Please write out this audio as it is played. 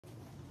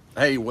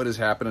Hey, what is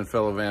happening,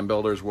 fellow van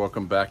builders?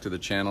 Welcome back to the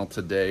channel.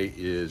 Today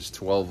is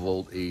 12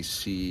 volt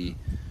AC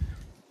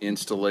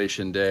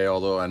installation day,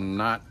 although I'm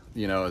not,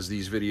 as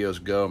these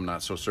videos go, I'm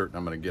not so certain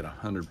I'm going to get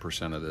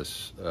 100% of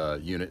this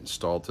unit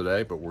installed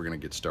today, but we're going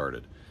to get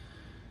started.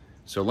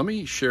 So let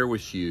me share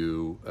with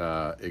you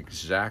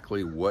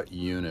exactly what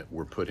unit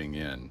we're putting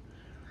in,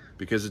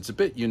 because it's a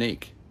bit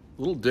unique,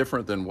 a little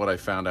different than what I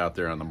found out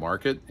there on the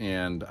market,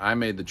 and I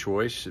made the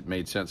choice. It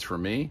made sense for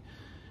me,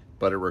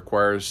 but it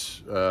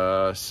requires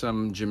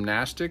some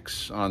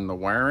gymnastics on the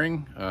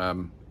wiring,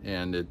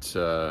 and it's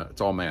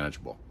all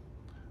manageable.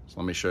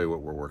 So let me show you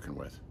what we're working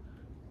with.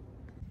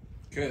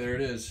 Okay, there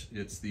it is.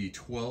 It's the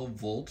 12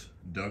 volt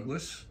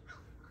Douglas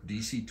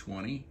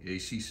DC-20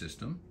 AC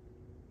system.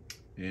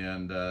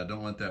 And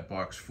don't let that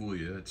box fool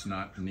you. It's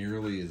not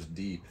nearly as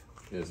deep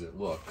as it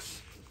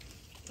looks.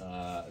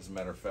 As a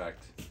matter of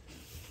fact,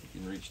 you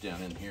can reach down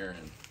in here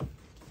and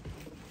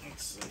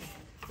let's see.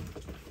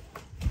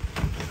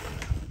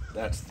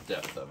 That's the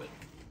depth of it.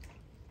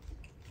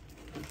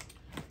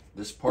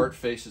 This part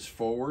faces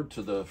forward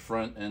to the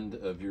front end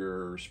of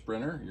your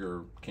Sprinter,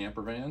 your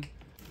camper van.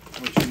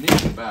 What's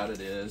unique about it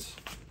is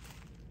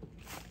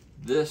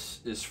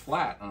this is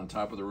flat on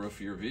top of the roof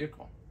of your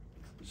vehicle.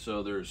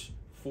 So there's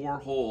 4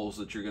 holes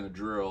that you're going to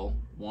drill.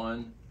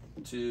 1,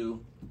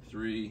 2,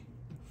 3,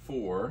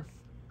 4,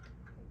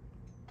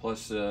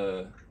 plus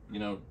 4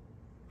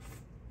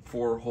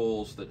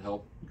 holes that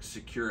help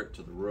secure it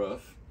to the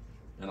roof.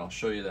 And I'll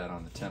show you that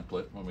on the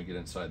template when we get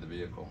inside the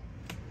vehicle.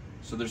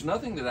 So there's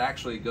nothing that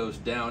actually goes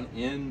down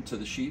into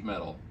the sheet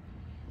metal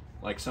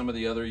like some of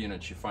the other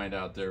units you find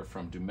out there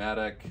from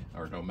Dometic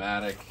or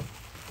Nomadic,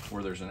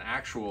 where there's an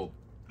actual,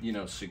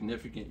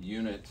 significant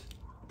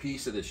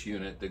piece of this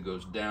unit that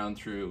goes down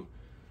through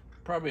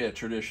probably a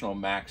traditional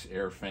max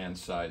air fan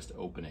sized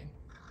opening.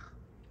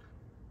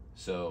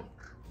 So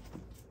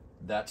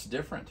that's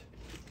different.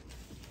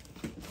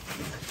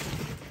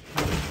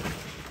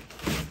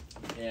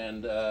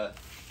 And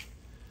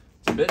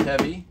it's a bit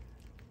heavy.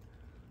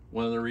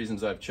 One of the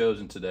reasons I've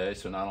chosen today,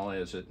 so not only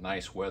is it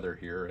nice weather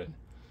here in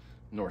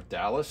North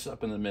Dallas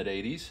up in the mid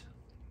 80s,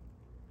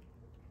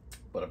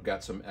 but I've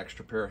got some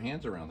extra pair of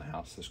hands around the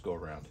house this go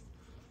around.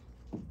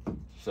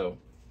 So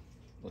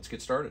let's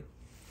get started.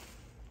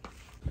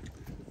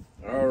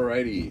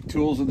 Alrighty,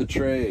 tools of the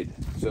trade.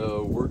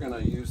 So we're gonna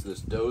use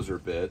this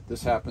dozer bit.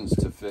 This happens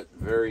to fit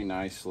very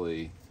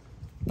nicely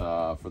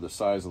for the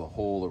size of the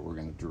hole that we're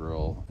going to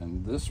drill,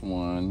 and this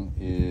one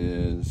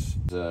is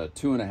a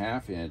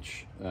 2.5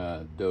 inch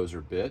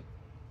dozer bit.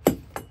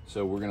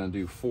 So we're going to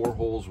do 4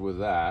 holes with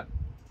that.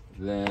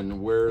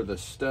 Then where the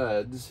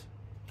studs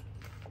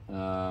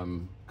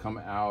come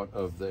out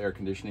of the air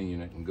conditioning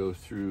unit and go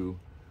through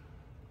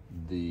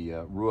the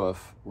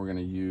roof, we're going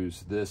to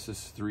use this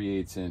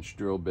 3/8 inch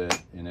drill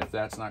bit, and if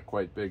that's not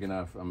quite big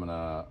enough, I'm going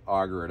to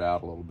auger it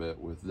out a little bit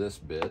with this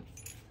bit.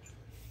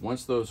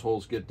 Once those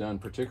holes get done,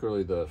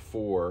 particularly the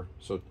 4,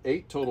 so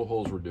 8 total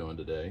holes we're doing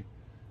today.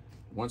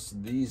 Once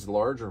these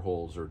larger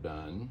holes are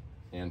done,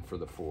 and for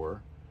the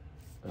 4,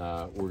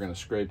 we're going to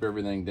scrape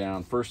everything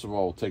down. First of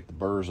all, we'll take the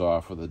burrs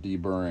off with a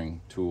deburring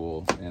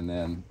tool, and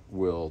then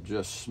we'll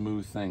just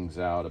smooth things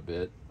out a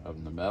bit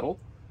of the metal.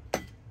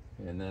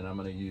 And then I'm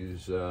going to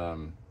use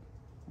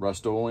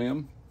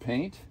Rust-Oleum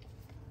paint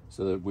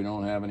so that we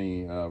don't have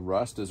any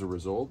rust as a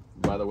result.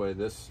 By the way,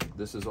 this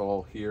is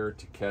all here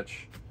to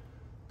catch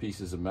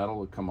pieces of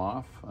metal that come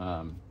off.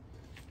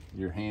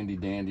 Your handy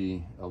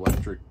dandy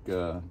electric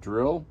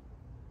drill,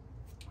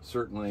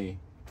 certainly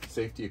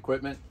safety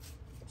equipment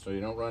so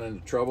you don't run into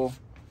trouble,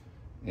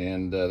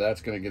 and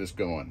that's going to get us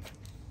going.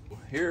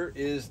 Here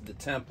is the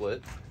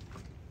template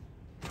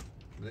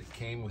that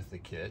came with the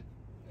kit,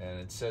 and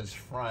it says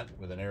front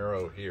with an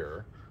arrow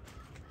here,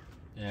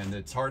 and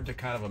it's hard to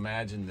kind of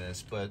imagine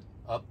this, but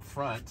up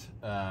front,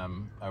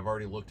 I've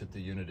already looked at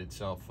the unit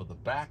itself. For the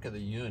back of the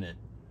unit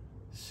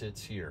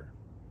sits here,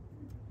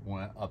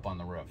 up on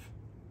the roof,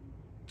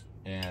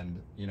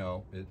 and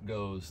it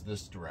goes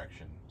this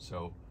direction.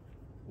 So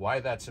why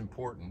that's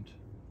important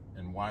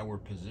and why we're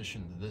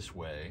positioned this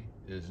way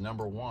is,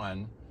 number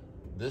one,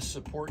 this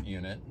support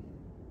unit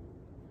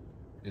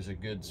is a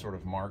good sort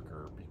of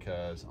marker,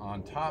 because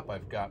on top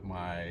I've got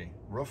my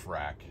roof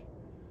rack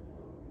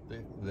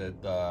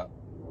that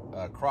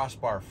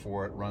crossbar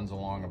for it runs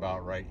along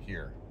about right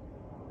here,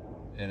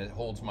 and it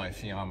holds my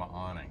Fiamma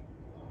awning.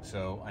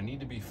 So I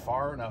need to be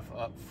far enough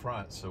up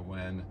front so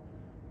when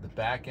the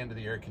back end of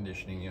the air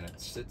conditioning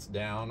unit sits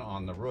down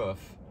on the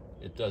roof,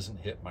 it doesn't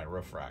hit my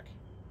roof rack.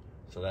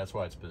 So that's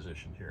why it's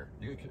positioned here.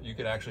 You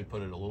could actually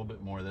put it a little bit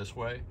more this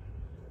way,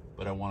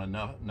 but I want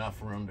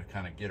enough room to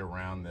kind of get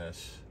around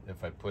this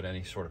if I put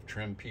any sort of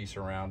trim piece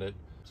around it.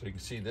 So you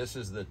can see this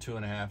is the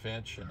 2.5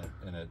 inch,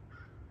 and it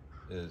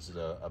is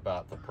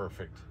about the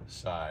perfect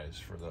size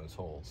for those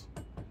holes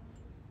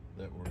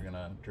that we're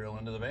gonna drill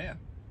into the van.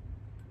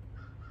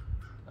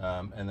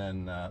 And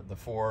then the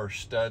 4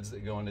 studs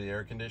that go into the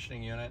air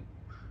conditioning unit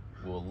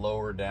will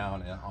lower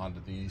down onto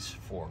these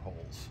 4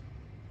 holes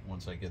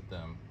once I get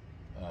them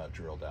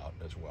drilled out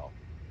as well.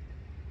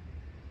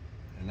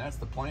 and that's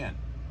the plan.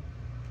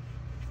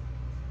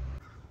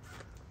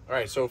 All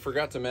right, so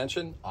forgot to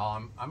mention,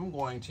 I'm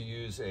going to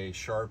use a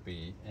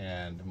Sharpie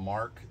and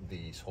mark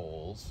these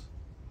holes,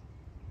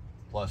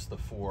 plus the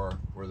 4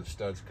 where the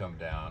studs come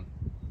down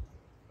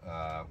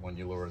when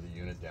you lower the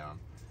unit down.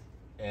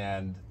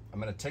 And I'm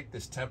gonna take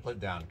this template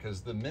down,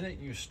 because the minute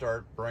you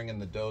start bringing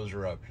the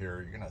dozer up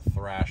here, you're gonna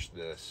thrash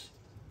this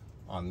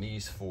on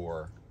these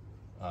 4,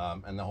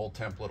 and the whole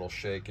template will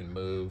shake and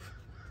move.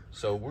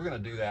 So we're gonna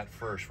do that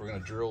first. We're gonna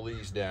drill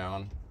these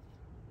down.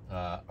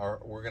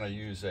 We're going to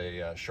use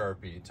a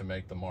Sharpie to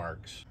make the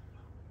marks.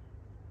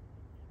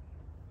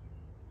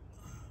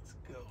 Let's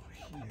go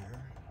here. And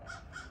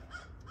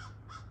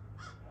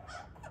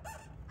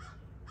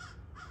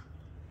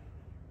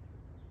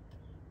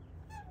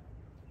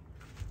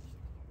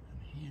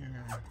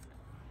here.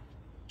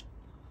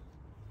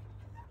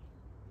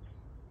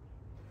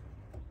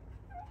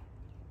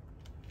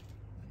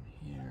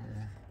 And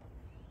here.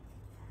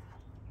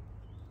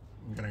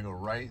 I'm going to go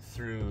right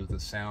through the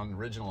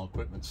original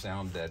equipment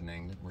sound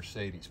deadening that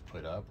Mercedes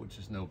put up, which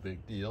is no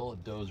big deal. A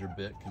dozer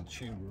bit can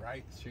chew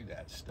right through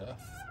that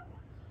stuff.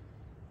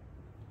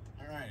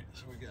 All right,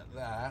 so we got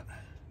that.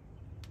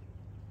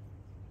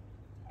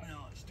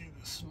 Now let's do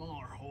the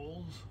smaller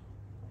holes.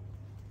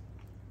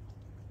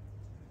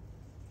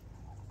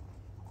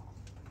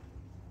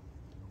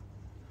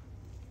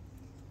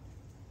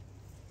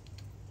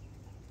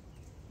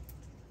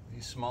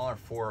 These smaller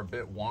 4 are a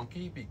bit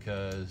wonky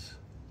because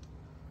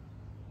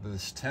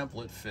this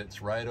template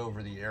fits right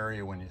over the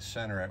area when you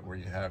center it where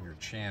you have your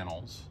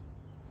channels.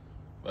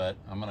 But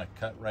I'm gonna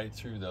cut right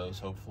through those,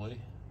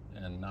 hopefully,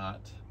 and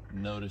not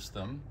notice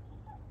them.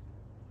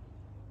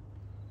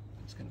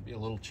 It's gonna be a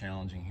little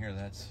challenging here.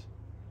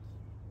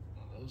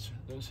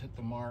 Those hit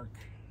the mark,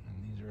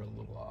 and these are a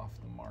little off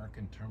the mark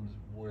in terms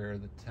of where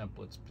the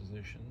template's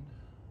positioned.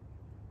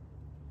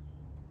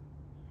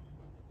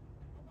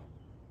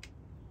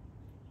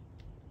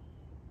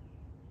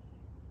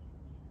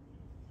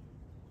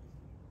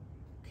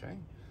 Okay.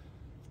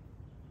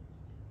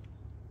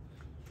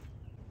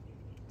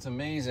 It's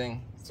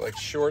amazing. It's like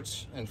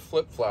shorts and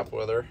flip-flop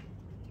weather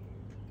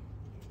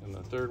in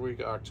the 3rd week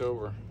of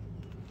October.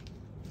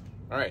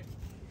 All right.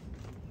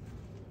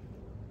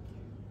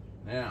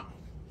 Now,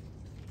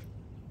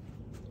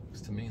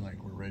 looks to me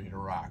like we're ready to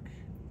rock.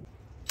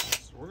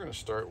 So we're going to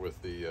start with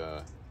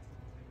the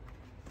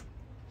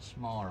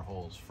smaller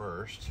holes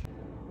first.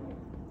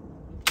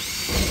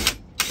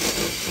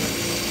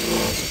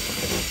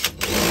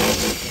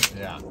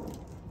 Yeah,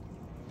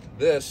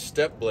 this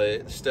step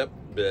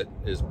bit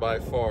is by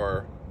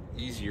far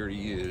easier to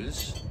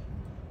use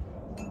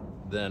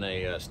than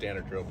a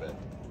standard drill bit.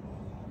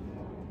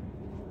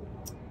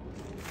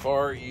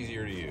 Far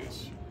easier to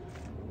use.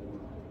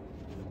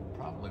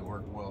 Probably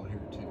work well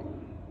here too.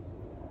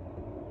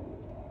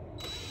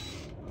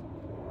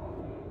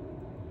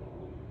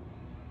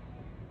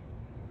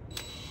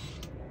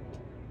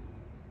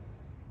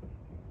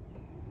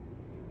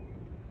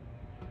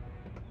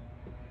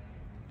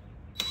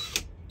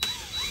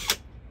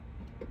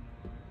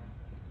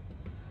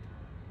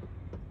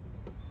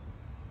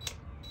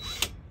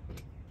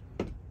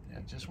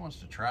 Just wants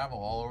to travel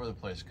all over the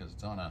place because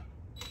it's on a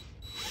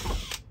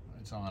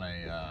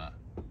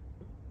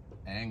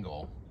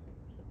angle.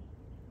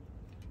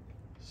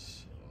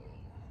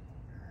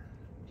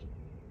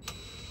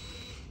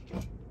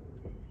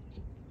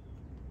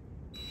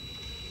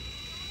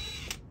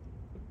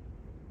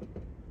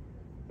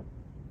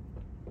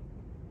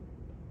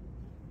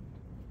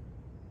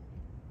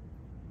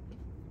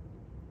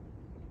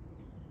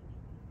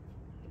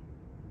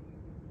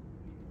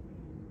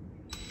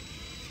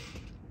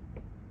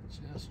 So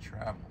just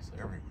travels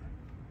everywhere.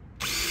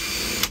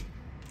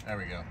 There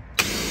we go.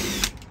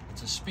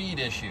 It's a speed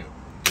issue.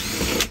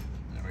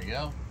 There we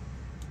go.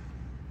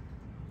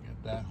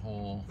 Get that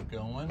hole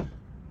going.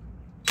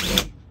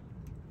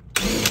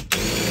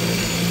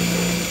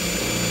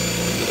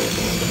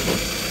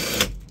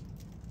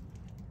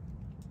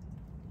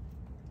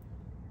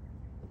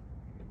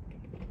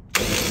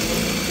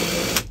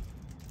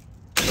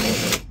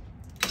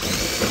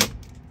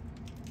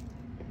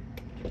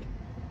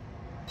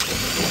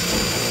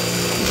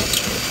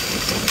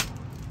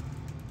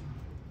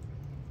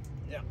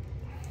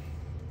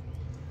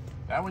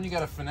 That one you got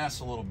to finesse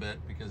a little bit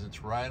because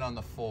it's right on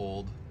the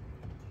fold,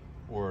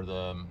 or the,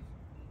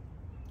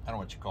 I don't know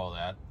what you call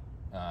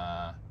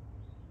that,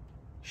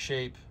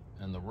 shape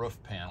and the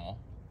roof panel.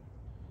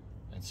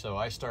 And so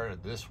I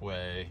started this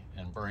way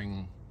and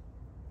bring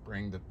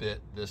the bit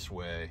this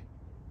way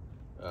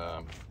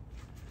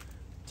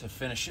to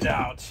finish it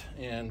out.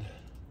 And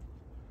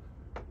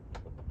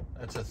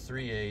that's a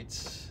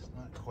 3/8,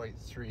 not quite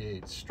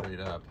 3/8 straight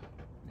up.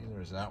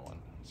 Neither is that one.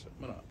 So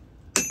I'm gonna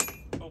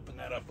open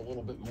that up a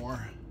little bit more.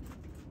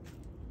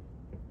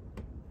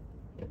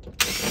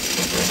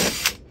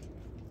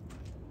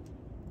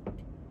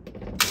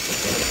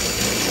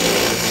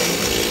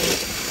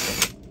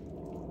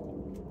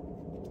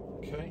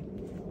 Okay.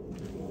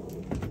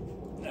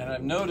 And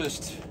I've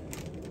noticed,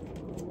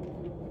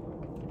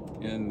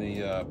 in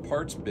the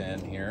parts bin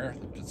here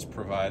that's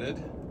provided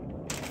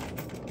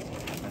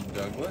from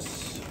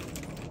Douglas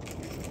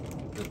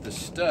that the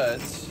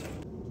studs,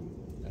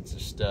 that's a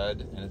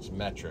stud and it's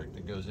metric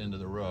that goes into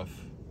the roof.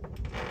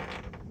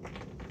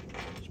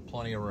 There's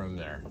plenty of room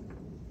there.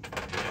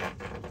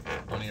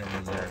 Plenty of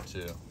room there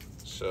too.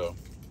 So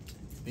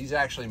these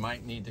actually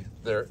might need to,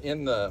 they're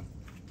in the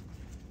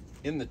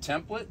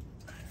template.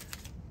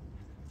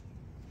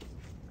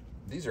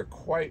 These are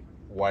quite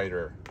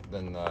wider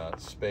than the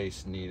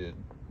space needed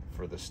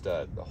for the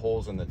stud, the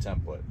holes in the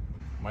template.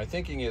 My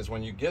thinking is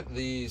when you get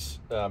these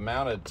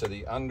mounted to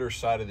the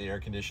underside of the air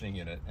conditioning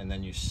unit and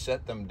then you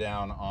set them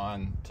down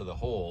on to the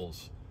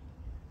holes,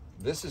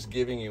 this is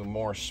giving you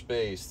more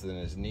space than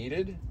is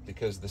needed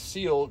because the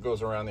seal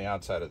goes around the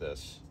outside of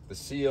this. The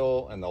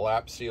seal and the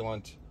lap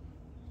sealant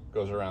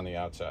goes around the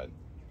outside.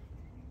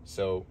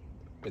 So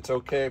it's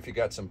okay if you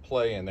got some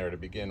play in there to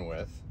begin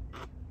with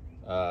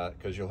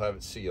because you'll have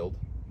it sealed.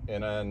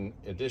 And then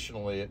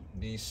additionally,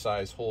 these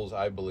size holes,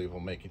 I believe, will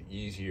make it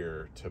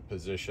easier to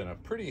position a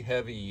pretty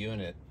heavy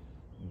unit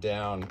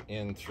down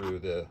in through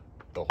the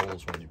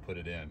holes when you put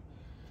it in.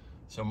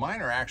 So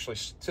mine are actually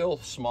still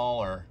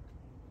smaller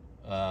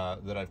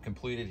that I've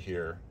completed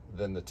here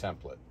than the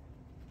template.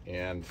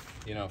 And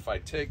you know, if I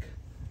take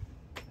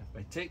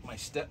my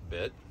step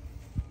bit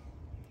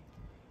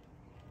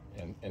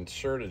and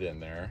insert it in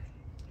there,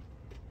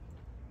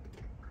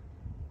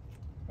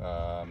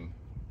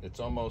 it's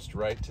almost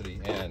right to the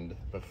end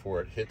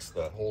before it hits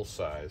the hole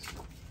size.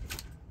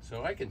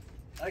 So I could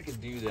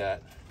do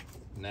that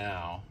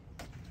now,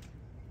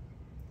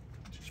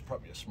 which is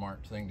probably a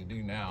smart thing to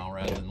do now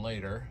rather than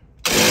later.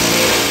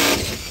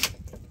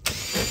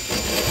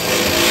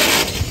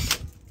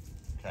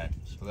 Okay,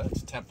 so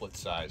that's template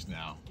size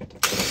now.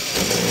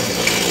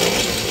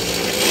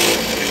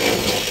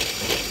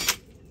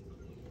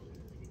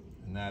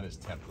 And that is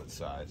template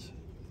size.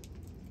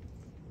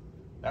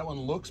 That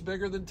one looks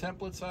bigger than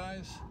template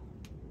size,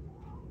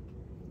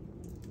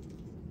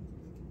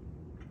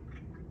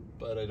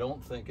 but I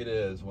don't think it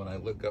is when I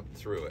look up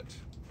through it.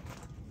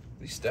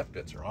 These step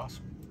bits are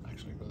awesome. I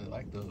actually really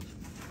like those.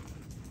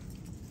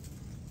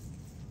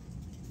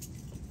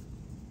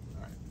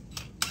 All right.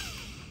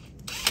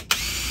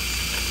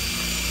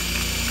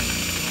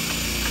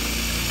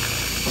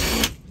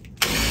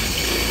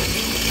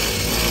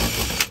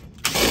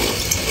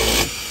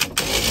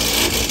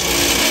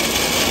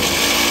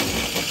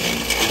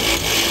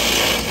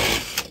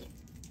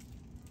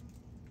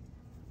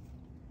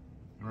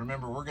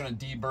 Remember, we're going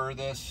to deburr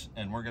this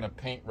and we're going to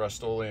paint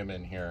Rust-Oleum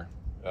in here.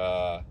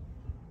 So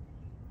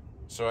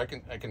I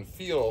can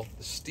feel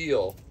the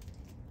steel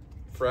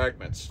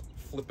fragments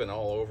flipping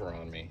all over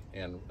on me.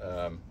 And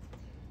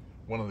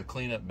one of the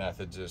cleanup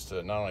methods is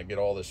to not only get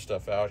all this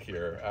stuff out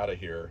of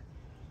here,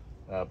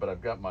 but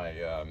I've got my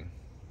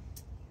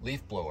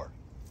leaf blower.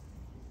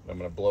 I'm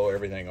going to blow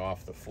everything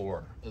off the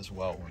floor as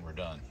well when we're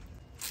done.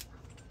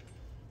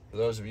 For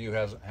those of you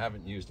who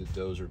haven't used a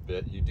dozer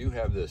bit, you do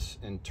have this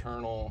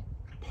internal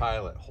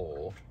pilot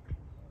hole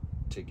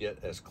to get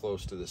as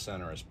close to the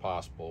center as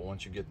possible.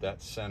 Once you get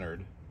that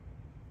centered,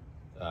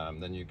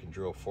 then you can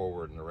drill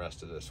forward and the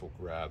rest of this will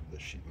grab the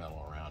sheet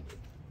metal around it.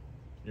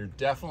 You're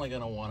definitely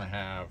going to want to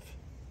have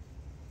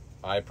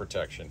eye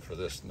protection for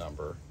this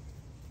number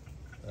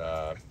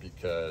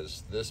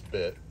because this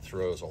bit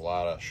throws a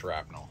lot of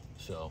shrapnel.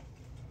 So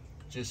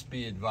just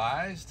be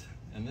advised,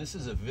 and this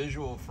is a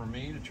visual for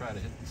me to try to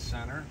hit the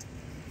center.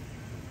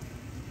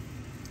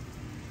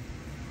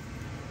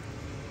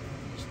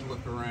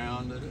 Look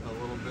around it a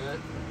little bit.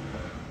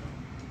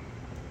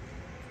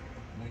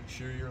 Make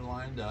sure you're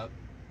lined up.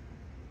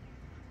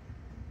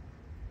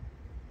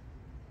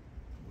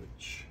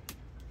 Which,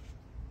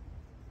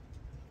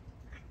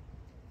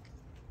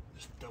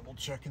 just double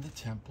checking the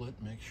template,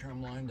 make sure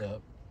I'm lined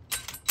up.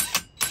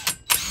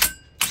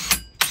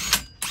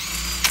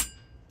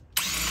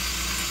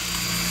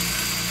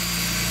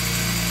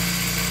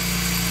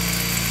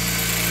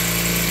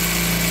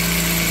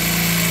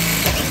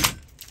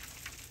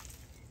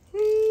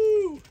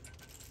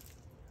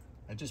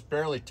 I just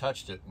barely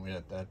touched it, and we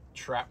had that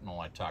shrapnel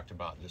I talked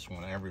about just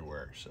went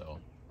everywhere, so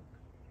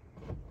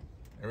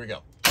there we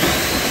go.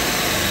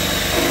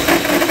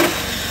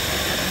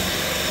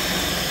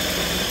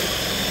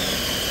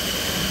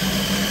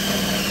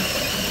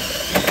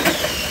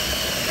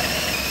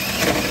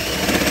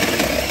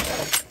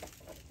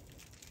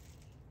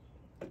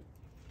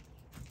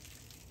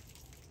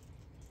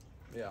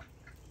 Yeah.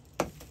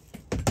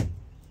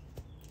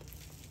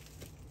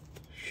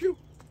 Phew.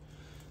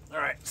 All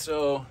right,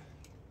 so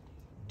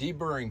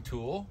deburring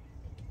tool.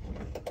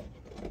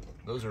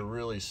 Those are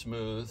really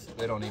smooth.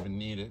 They don't even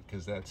need it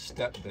because that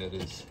step bit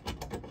is,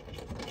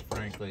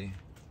 frankly,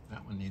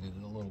 that one needed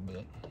it a little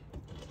bit.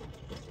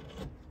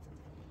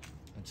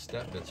 That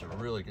step bit's a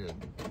really good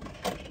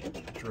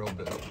drill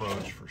bit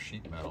approach for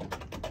sheet metal.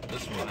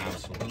 This one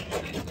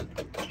absolutely needs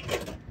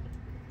it.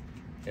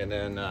 And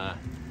then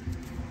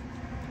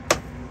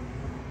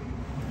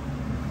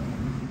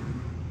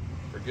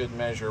for good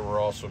measure,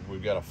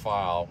 we've got a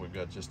file. We've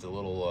got just a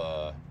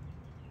little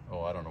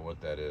oh, I don't know what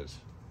that is,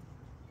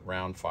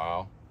 round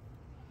file.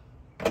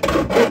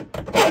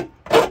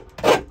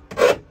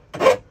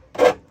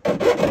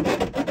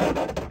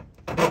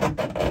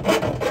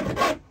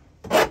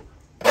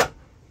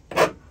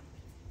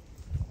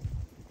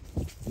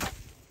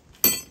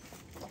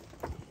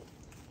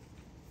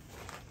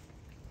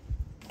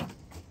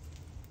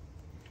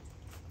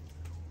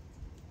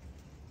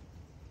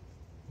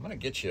 I'm going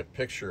to get you a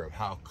picture of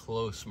how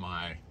close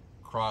my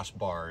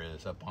crossbar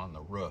is up on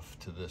the roof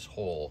to this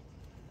hole.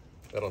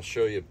 That'll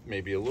show you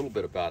maybe a little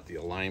bit about the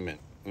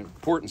alignment, the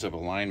importance of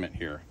alignment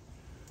here.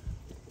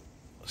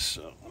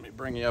 So let me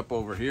bring you up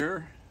over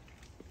here.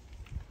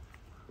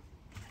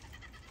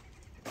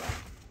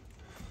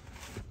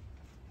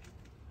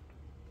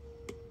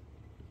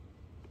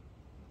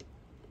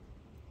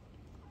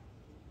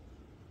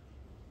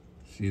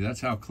 See,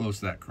 that's how close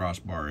that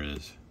crossbar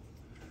is.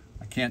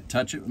 I can't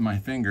touch it with my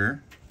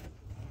finger.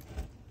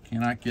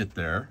 Cannot get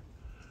there,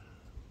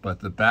 but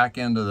the back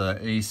end of the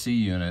AC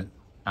unit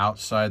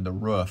outside the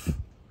roof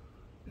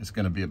is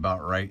going to be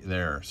about right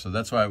there. So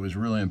that's why it was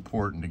really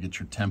important to get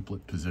your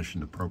template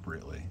positioned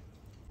appropriately.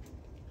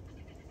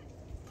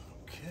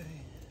 Okay.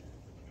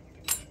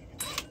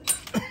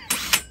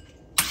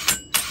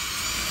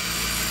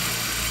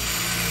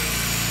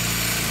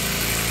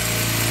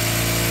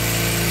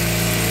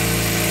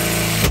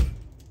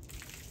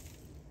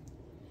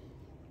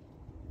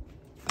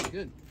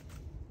 Good.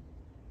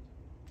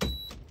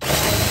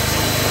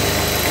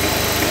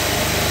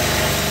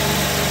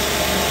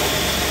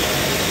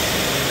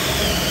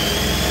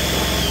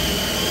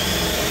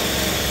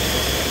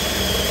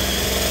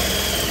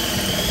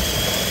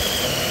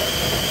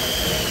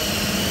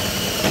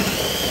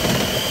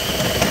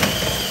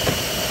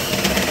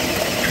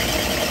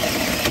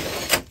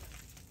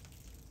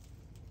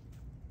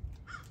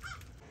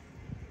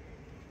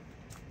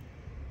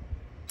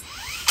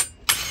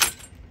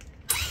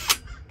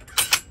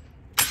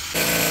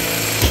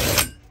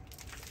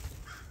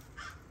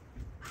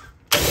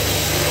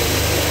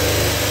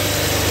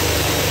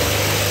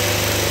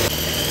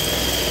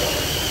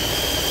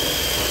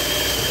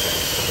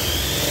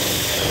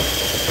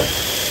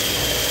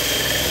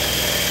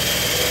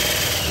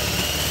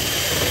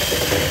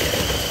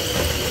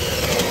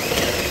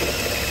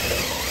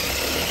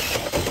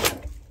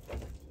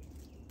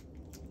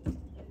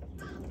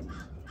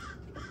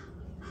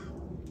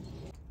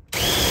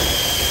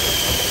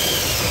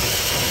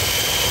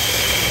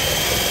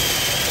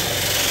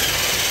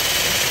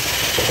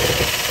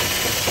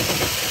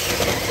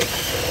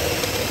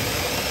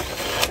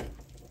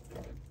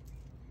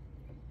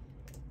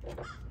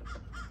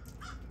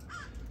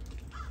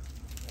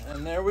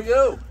 And there we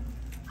go.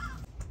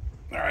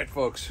 All right,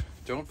 folks,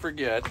 don't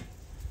forget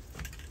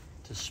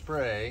to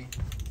spray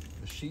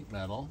the sheet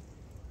metal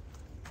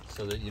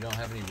so that you don't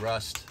have any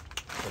rust,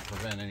 or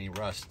prevent any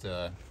rust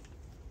that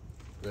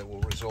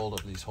will result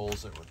of these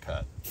holes that were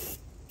cut.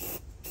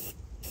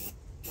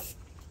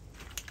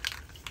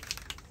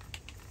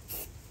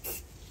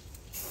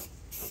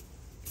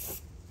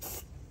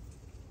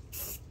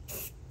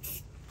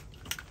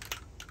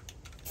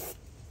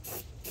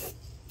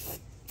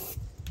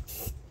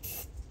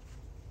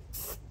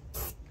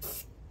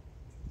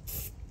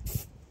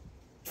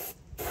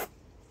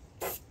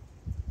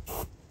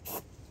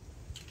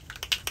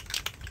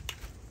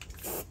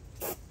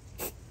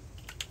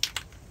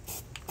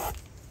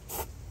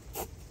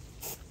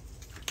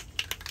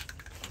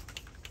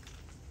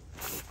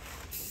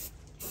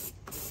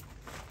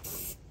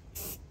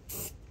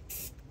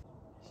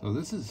 So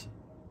this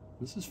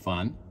is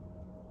fun.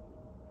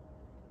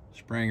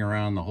 Spraying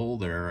around the hole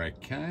there, I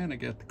kind of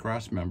get the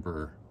cross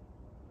member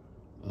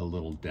a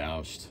little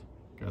doused.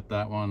 Got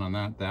that one on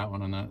that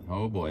one on that.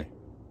 Oh boy.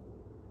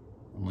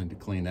 I'll need to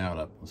clean that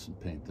up with some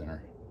paint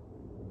thinner.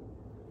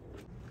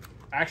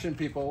 Action,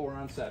 people, we're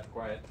on set.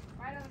 Quiet.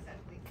 Quiet on the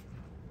set, please.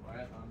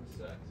 Quiet on the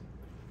set.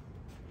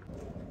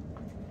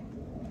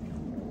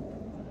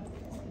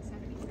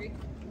 73.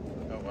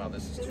 Oh wow,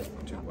 this is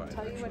too wide.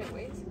 Tell you what it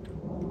weighs?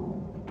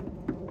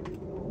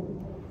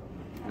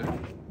 Good.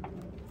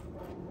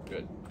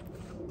 Good.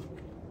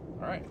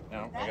 All right,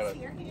 now I That's gotta.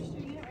 the air conditioner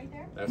unit right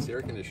there? That's the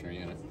air conditioner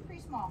unit. It's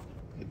pretty small.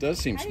 It does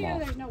seem How do you small.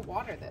 know there's no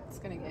water that's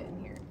gonna get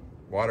in here?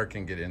 Water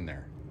can get in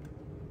there.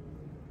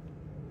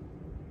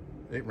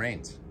 It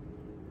rains.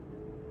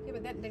 Yeah,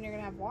 but then you're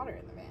gonna have water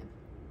in the van.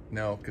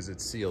 No, because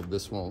it's sealed.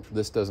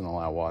 This doesn't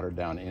allow water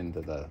down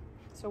into the.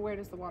 So where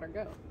does the water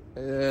go?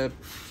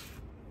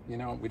 You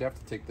know, we'd have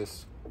to take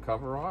this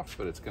cover off,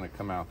 but it's going to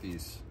come out the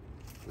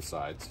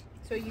sides.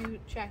 So you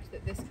checked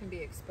that this can be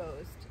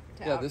exposed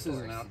to Yeah, outdoors. this is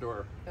an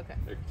outdoor. Okay.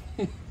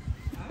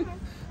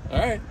 All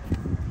right.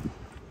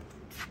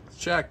 It's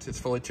checked. It's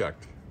fully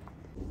checked.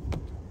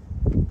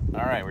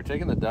 All right, we're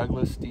taking the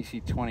Douglas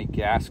DC-20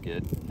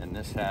 gasket, and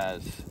this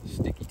has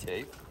sticky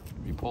tape.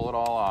 We pull it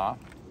all off.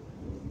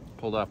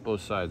 Pulled off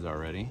both sides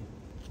already.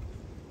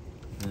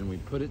 And we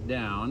put it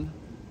down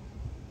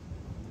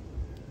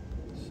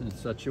in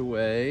such a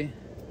way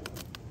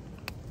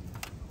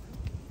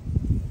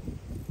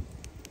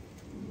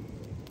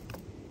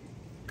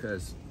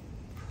because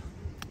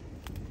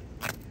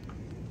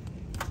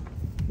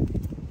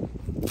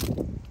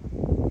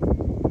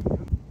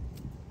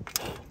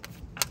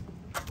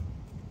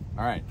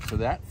All right, so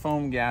that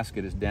foam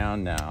gasket is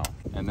down now,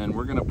 and then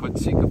we're gonna put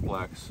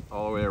Sikaflex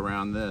all the way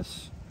around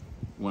this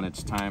when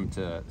it's time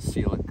to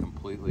seal it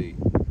completely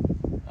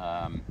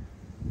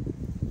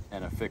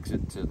and affix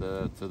it to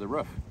the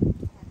roof.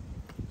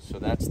 So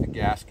that's the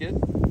gasket,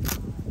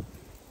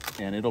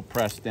 and it'll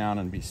press down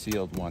and be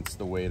sealed once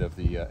the weight of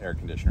the air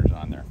conditioner is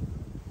on there.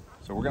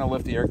 So we're gonna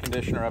lift the air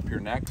conditioner up here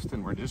next,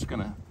 and we're just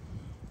gonna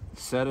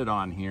set it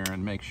on here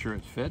and make sure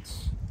it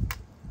fits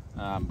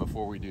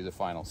before we do the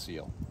final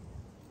seal.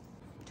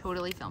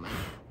 Totally filming.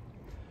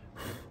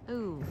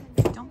 Ooh,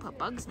 don't put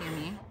bugs near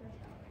me.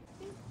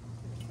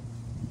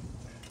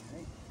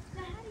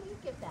 Now, how do you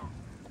get that?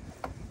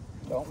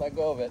 Don't let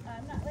go of it.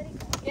 I'm not letting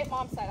go. Get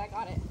mom's side. I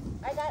got it.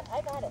 I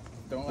got it.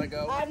 Don't let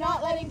go. I'm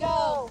not letting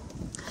go.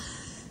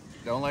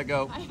 Don't let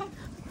go.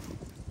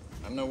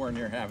 I'm nowhere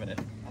near having it.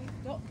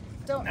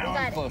 Don't. Now We I'm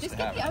got it. close Just to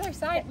get having the it. other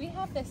side. We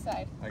have this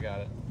side. I got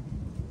it.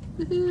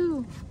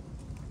 Woohoo!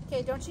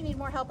 Okay, don't you need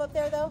more help up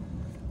there, though?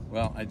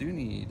 Well, I do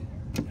need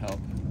help.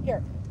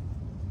 Here.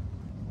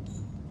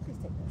 Please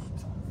take those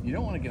shoes off. You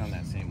don't want to get on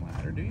that same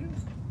ladder, do you?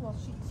 Well,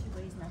 she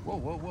weighs nothing. Whoa,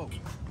 whoa, whoa.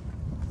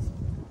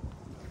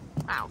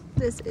 Wow,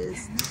 this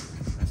is.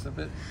 That's a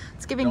bit.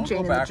 It's giving Don't Jane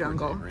go in the backwards,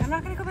 jungle. Avery, I'm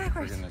not gonna go For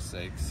backwards. goodness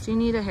sakes. Do you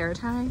need a hair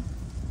tie?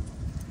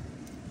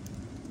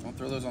 Don't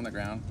throw those on the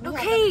ground. We have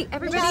Okay, them. We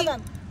everybody. have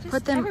them. Just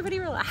Put them- Everybody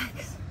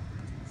relax.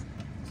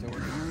 So we're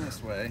going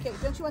this way. Okay,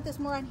 don't you want this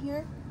more on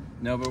here?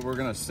 No, but we're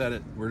going to set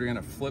it. We're going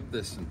to flip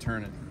this and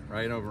turn it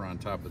right over on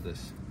top of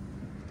this.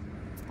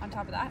 On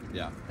top of that.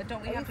 Yeah. But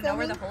don't we Are have you to know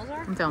where the filming? holes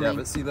are? I'm filming. Yeah,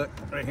 but see that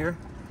right here?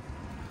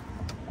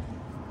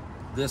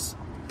 This,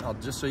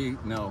 just so you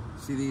know,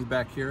 see these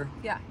back here?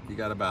 Yeah. You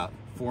got about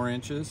 4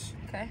 inches.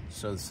 Okay.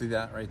 So see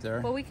that right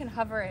there? Well, we can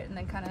hover it and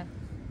then kind of.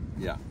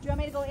 Yeah. Do you want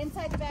me to go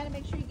inside the van and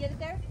make sure you get it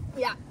there?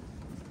 Yeah.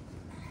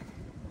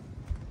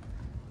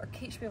 Or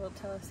Kate should be able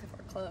to tell us if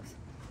we're close.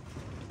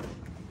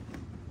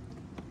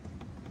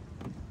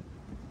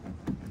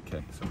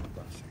 Okay, so hold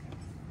on a second.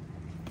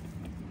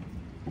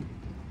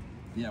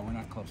 Yeah, we're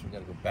not close. We got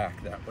to go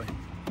back that way.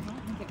 I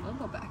don't think it will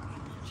go back.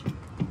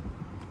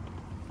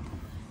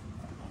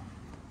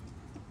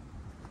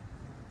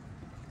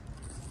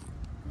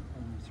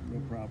 It's a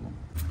real problem.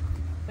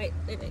 Wait.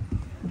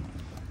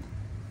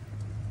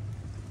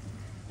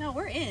 No,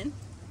 we're in.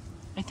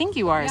 I think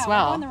you are as We're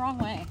well. going the wrong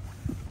way.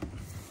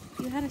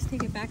 You had us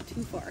take it back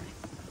too far.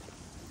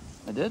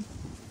 I did?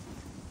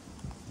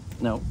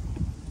 No,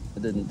 I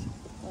didn't.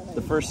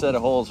 The first set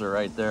of holes are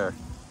right there.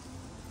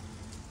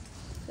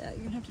 Yeah, you're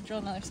gonna have to drill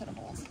another set of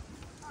holes.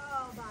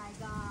 Oh my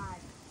God.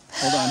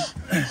 Hold on.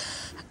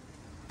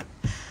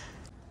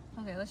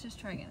 Okay, let's just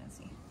try again and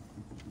see.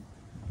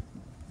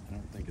 I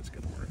don't think it's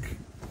gonna work.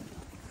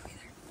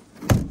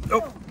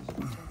 Nope.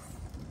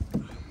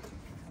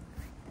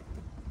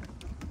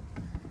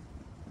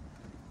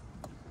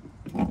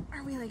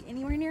 Are we like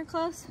anywhere near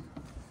close?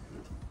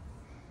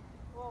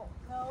 Whoa,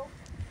 no.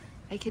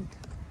 I could.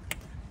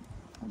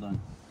 Hold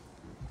on.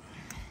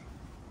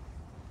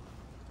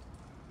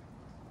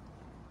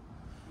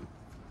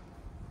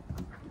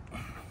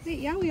 Wait,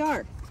 yeah, we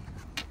are.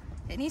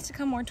 It needs to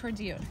come more towards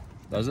you.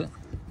 Does it?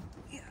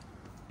 Yeah.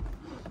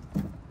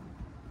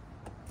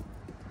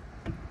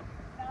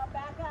 Now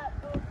back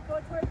up. Go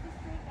towards the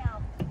street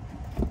now.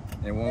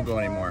 It won't go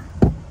anymore.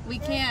 We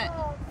can't.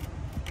 Go.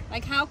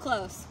 Like how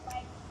close?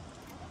 Like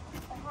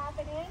a half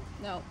an inch.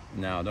 No.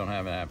 No, don't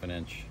have a half an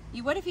inch.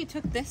 What if you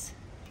took this?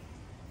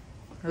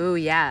 Oh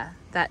yeah,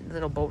 that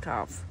little bolt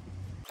off.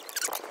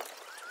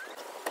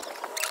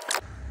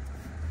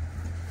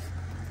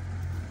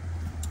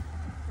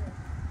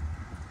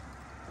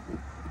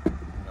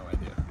 No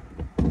idea.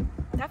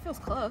 That feels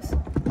close.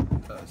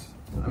 It does.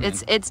 I mean,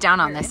 It's down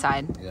on this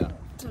side. yeah.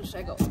 So should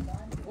I go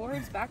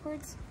forwards,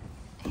 backwards?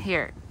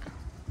 Here.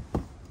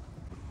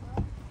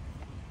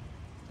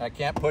 I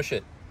can't push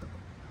it.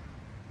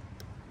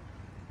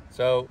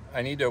 So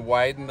I need to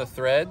widen the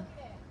thread.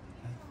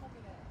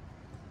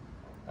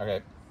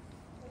 Okay.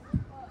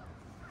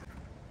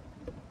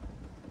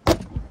 There,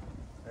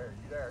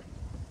 you there.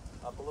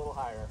 Up a little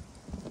higher.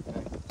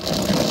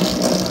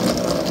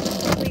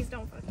 Please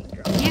don't fucking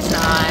drop. He's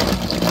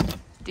not.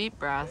 Deep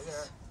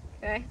breaths.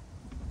 Okay.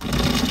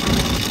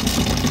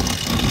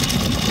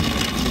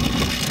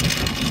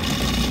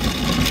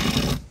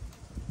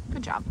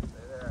 Good job.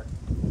 Stay there.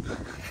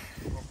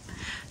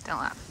 Don't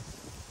laugh.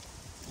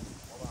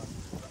 Hold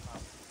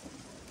on.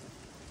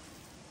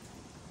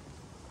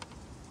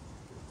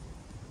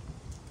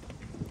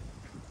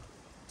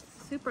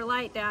 Super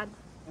light, Dad.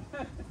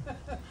 Hang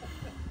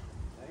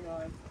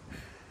on.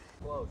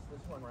 Close. This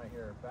one right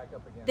here. Back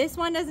up again. This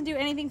one doesn't do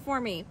anything for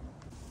me.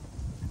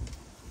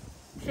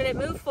 Should it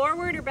move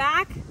forward or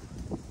back? If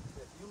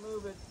you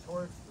move it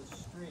towards the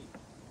street,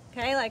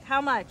 Okay, like how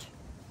much?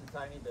 just a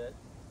tiny bit,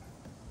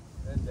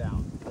 then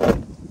down.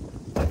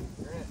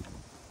 You're in.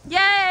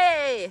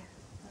 Yay!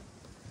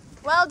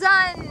 Well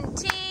done,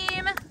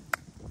 team.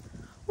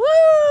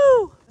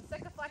 Woo! The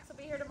Sikaflex will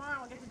be here tomorrow.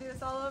 We'll get to do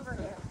this all over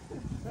again.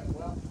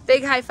 Well,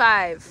 Big high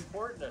five. it's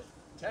important to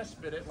test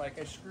fit it like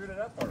I screwed it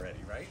up already,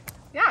 right?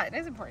 Yeah, it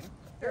is important.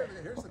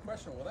 Here's the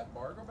question. Will that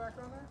bar go back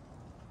on there?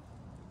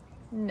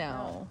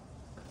 No.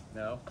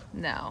 No.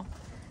 No.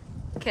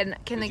 Can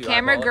the you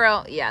camera eyeball it?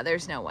 girl? Yeah,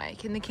 there's no way.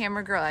 Can the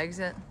camera girl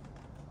exit?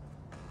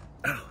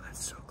 Oh,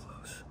 that's so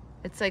close.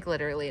 It's like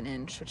literally an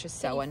inch, which is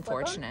so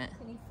unfortunate.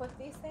 Can you flip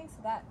these things so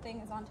that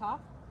thing is on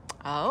top?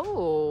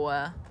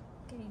 Oh.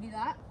 Can you do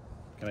that?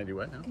 Can I do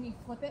what now? Can you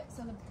flip it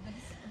so flip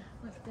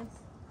this?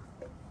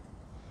 Can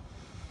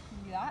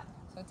you do that?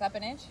 So it's up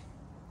an inch?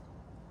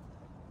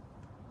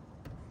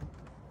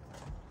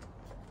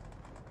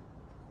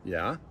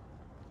 Yeah,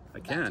 I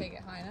can. Take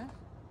it high enough?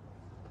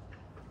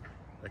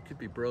 That could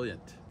be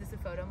brilliant. Is this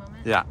a photo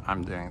moment? Yeah,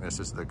 I'm doing this.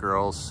 Is the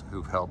girls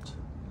who've helped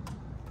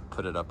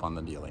put it up on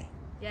the dealie.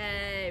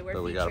 Yay, we're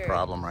But we got a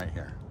problem right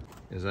here.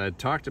 As I had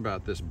talked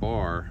about this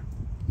bar,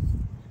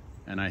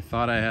 and I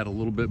thought I had a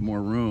little bit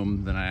more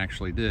room than I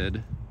actually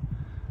did.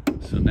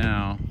 So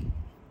now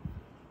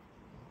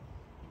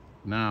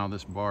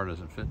this bar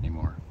doesn't fit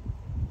anymore.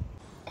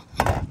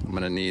 I'm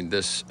gonna need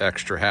this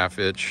extra ½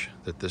 inch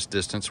that this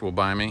distance will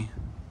buy me,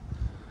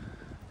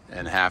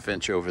 and ½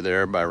 inch over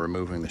there by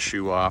removing the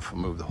shoe off. I'll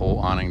move the whole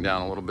awning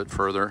down a little bit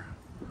further,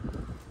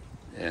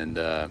 and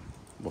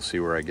we'll see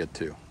where I get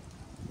to.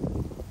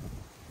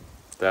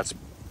 That's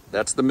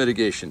the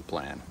mitigation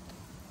plan.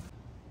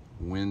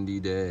 Windy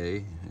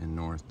day in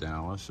North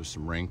Dallas. There's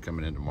some rain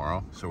coming in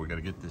tomorrow, so we got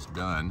to get this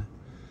done.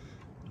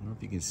 I don't know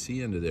if you can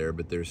see under there,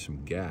 but there's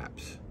some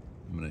gaps.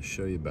 I'm going to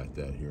show you about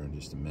that here in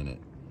just a minute.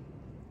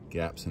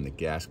 Gaps in the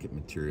gasket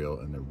material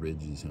and the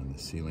ridges on the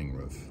ceiling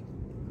roof.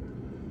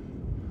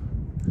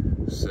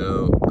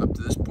 So up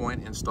to this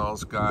point,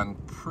 install's gone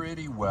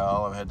pretty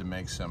well. I've had to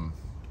make some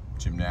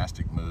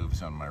gymnastic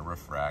moves on my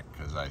roof rack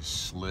because I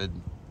slid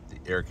the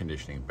air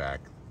conditioning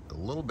back a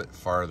little bit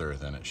farther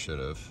than it should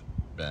have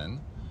been.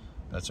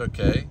 That's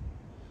okay.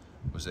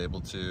 Was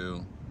able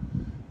to,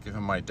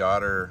 given my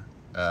daughter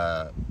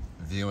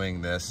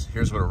viewing this,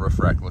 here's what a roof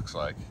rack looks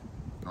like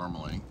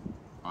normally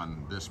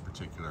on this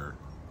particular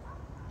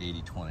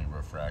 80/20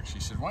 roof rack. She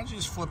said, why don't you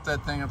just flip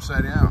that thing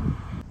upside down?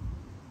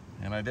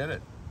 And I did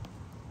it.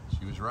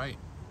 She was right.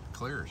 It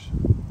clears.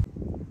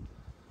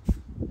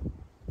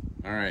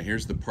 All right,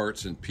 here's the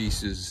parts and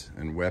pieces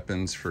and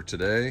weapons for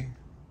today.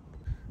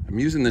 I'm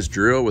using this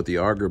drill with the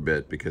auger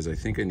bit because I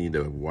think I need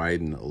to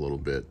widen a little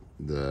bit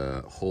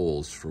the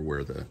holes for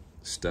where the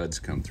studs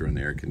come through in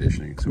the air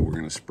conditioning. So we're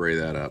going to spray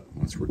that up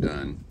once we're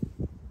done.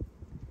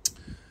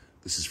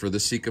 This is for the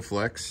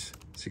Sikaflex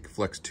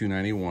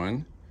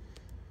 291.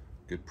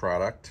 Good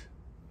product.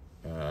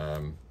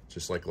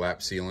 Just like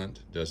lap sealant,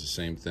 does the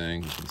same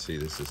thing. You can see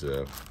this is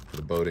for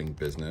the boating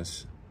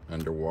business.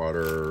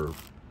 Underwater,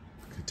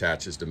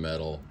 attaches to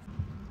metal.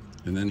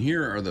 And then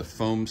here are the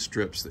foam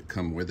strips that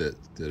come with it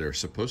that are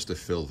supposed to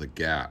fill the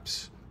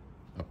gaps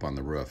up on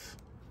the roof.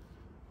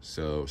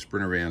 So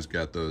Sprinter Van's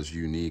got those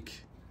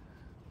unique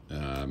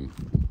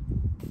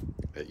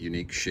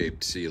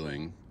shaped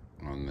ceiling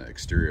on the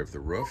exterior of the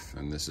roof,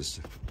 and this is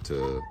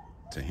to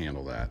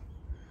handle that.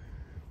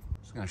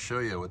 I'm just gonna show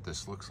you what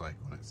this looks like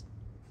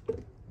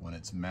when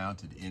it's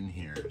mounted in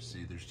here.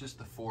 See, there's just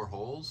the 4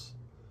 holes,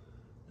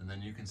 and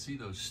then you can see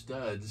those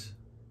studs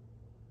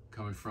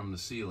coming from the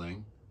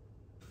ceiling.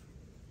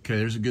 Okay,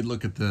 there's a good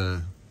look at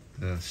the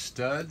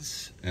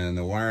studs and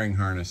the wiring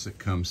harness that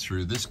comes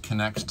through. This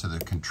connects to the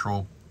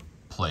control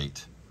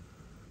plate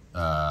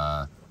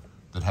that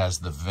has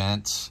the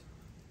vents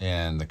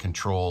and the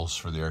controls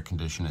for the air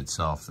conditioner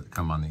itself that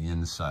come on the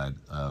inside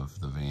of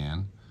the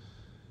van.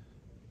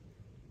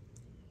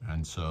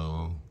 And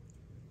so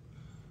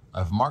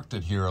I've marked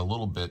it here a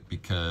little bit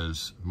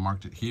because I've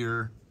marked it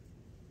here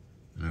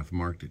and I've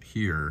marked it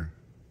here.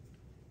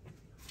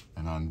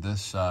 And on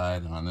this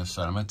side and on this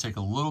side, I'm going to take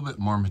a little bit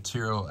more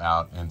material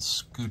out and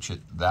scooch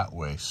it that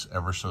way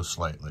ever so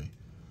slightly.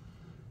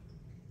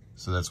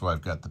 So that's why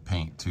I've got the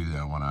paint too that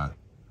I want to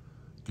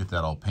get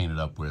that all painted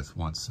up with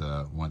once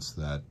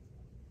that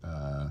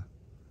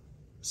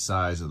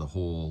size of the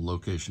hole,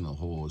 location of the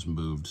hole is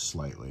moved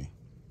slightly.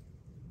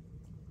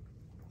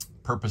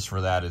 Purpose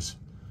for that is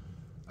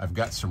I've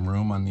got some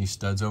room on these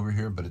studs over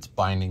here, but it's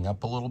binding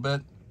up a little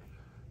bit.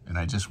 And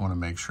I just want to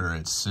make sure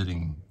it's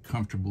sitting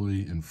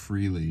comfortably and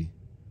freely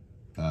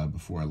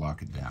before I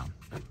lock it down.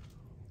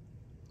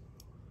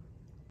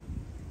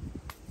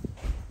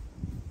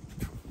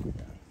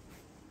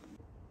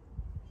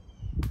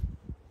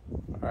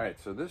 All right,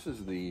 so this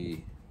is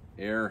the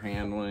air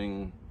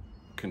handling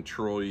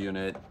control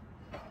unit.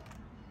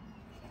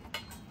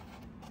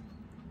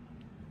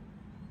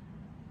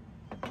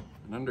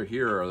 And under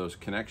here are those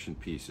connection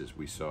pieces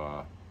we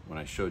saw when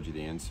I showed you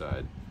the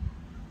inside.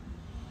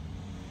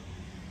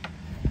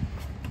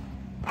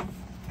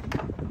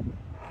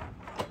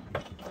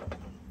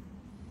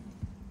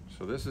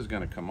 So this is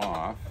going to come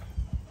off.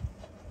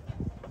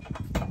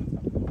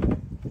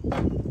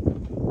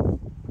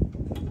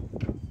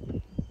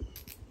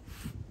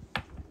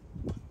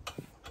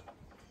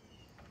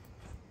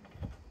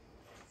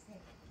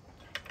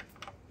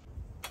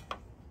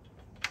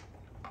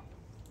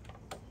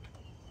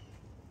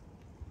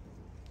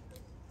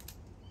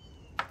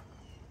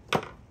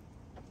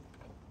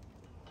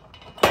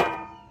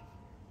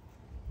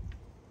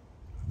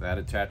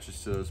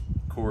 attaches to those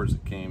cords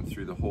that came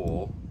through the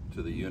hole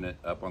to the unit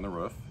up on the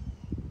roof.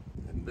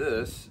 And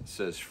this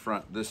says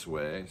front this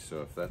way,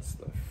 so if that's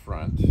the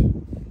front,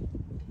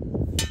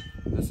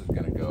 this is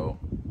going to go,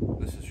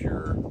 this is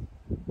your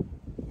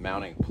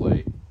mounting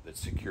plate that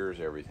secures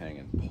everything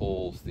and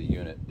pulls the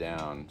unit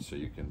down so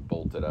you can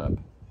bolt it up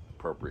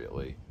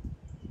appropriately.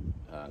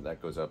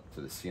 That goes up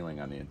to the ceiling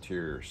on the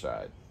interior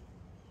side.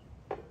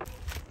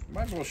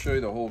 Might as well show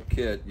you the whole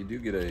kit. You do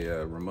get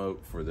a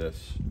remote for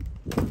this.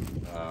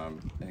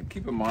 And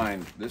keep in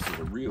mind, this is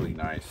a really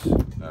nice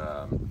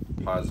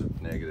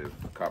positive negative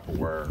copper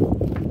wire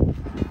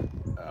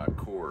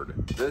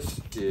cord.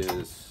 This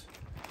is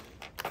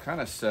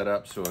kind of set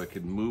up so it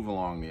could move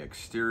along the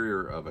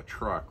exterior of a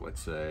truck,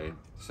 let's say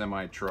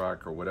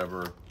semi-truck or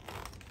whatever,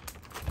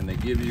 and they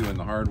give you in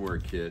the hardware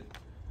kit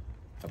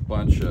a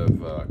bunch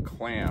of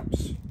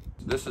clamps.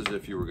 This is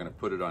if you were going to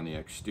put it on the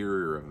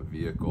exterior of a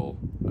vehicle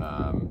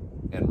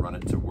and run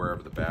it to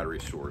wherever the battery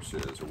source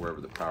is or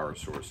wherever the power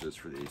source is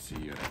for the AC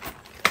unit.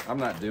 I'm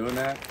not doing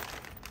that.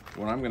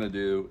 What I'm going to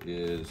do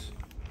is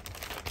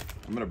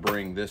I'm going to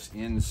bring this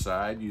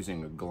inside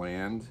using a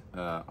gland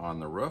on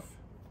the roof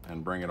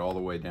and bring it all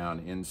the way down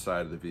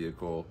inside of the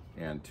vehicle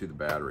and to the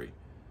battery.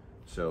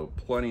 So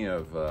plenty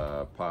of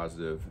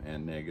positive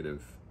and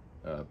negative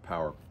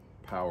power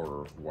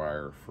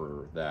wire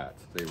for that.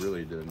 They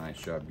really did a nice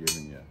job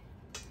giving you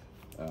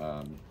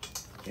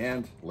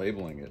and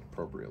labeling it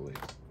appropriately,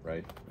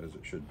 right, as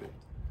it should be.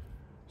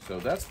 So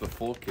that's the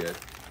full kit,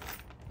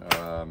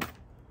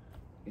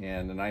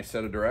 and a nice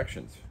set of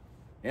directions.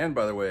 And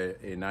by the way,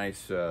 a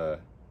nice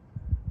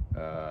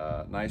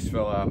nice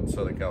fellow out in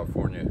Southern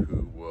California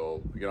who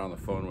will get on the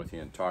phone with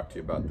you and talk to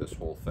you about this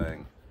whole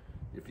thing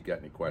if you got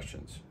any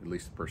questions. At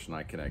least the person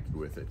I connected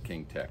with at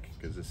King Tech,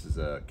 because this is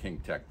a King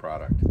Tech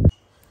product.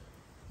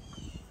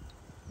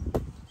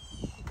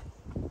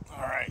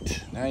 All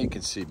right, now you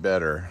can see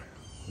better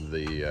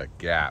the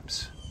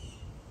gaps,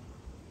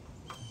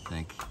 I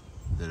think,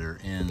 that are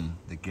in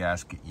the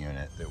gasket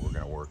unit that we're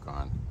going to work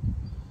on,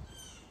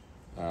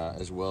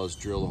 as well as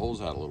drill the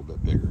holes out a little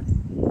bit bigger.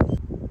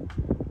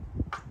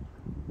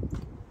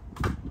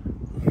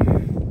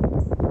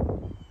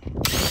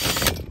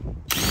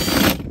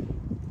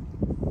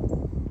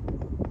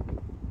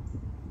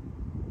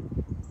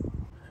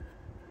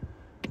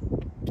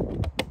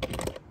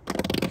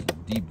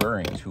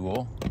 Deburring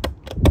tool.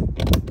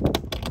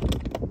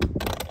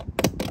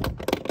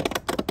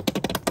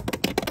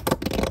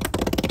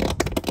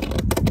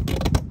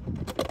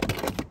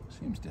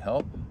 Seems to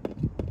help.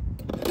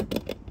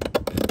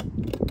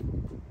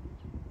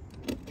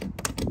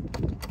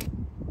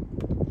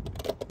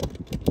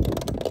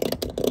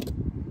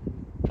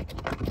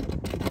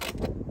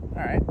 All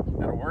right,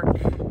 that'll work.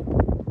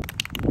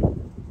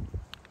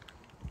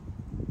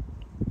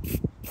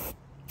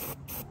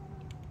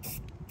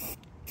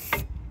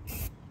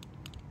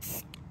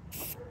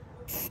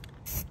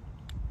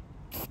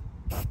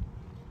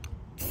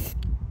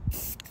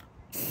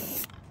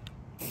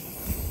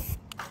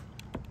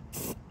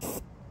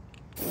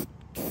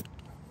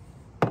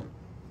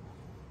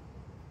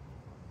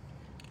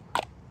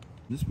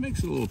 This makes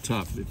it a little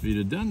tough. If you'd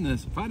have done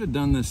this, if I'd have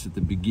done this at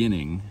the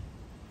beginning,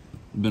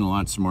 it'd been a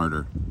lot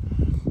smarter.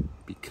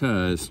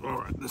 Because,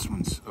 all right, this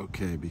one's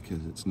okay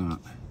because it's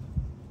not.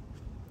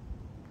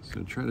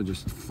 So try to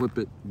just flip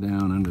it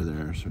down under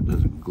there so it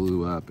doesn't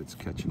glue up. It's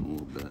catching a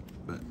little bit,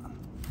 but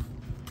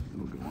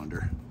it'll go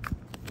under.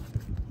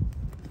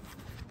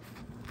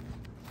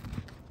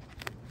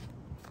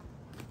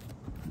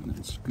 And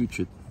then scooch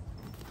it.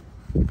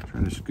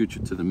 Try to scooch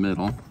it to the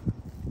middle.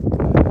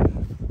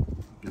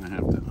 Gonna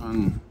have to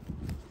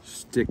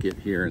unstick it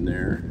here and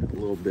there a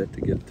little bit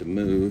to get it to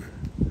move.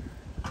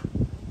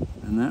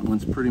 And that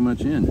one's pretty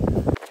much in.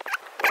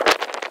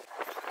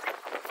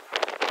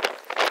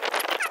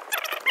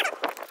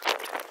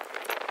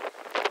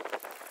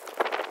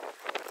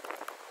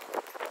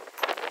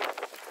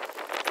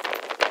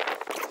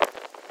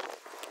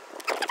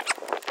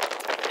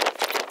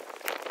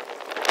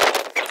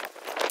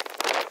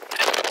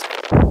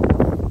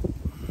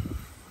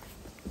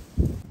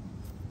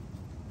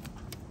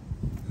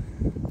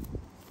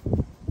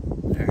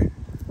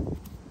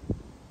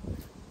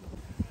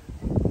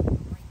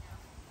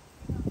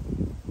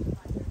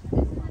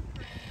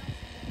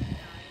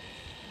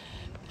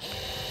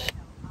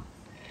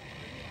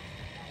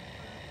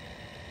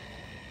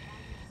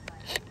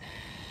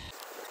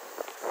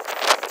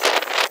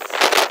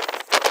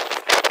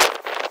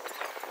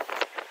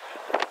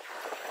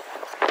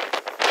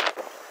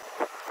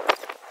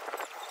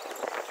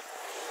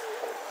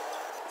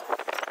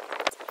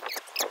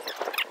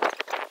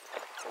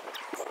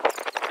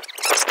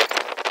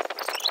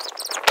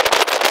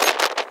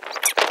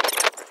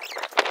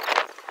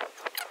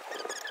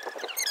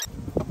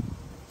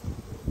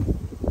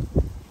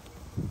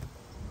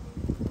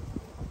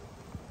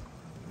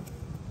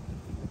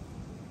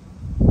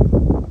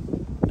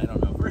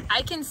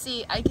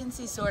 I can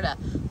see sorta.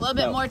 A little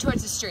bit more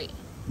towards the street.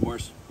 More,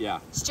 yeah.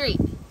 Street.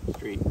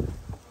 Street.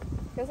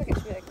 Feels like it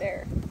should be like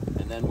there.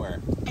 And then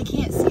where? I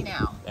can't see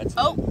now. That's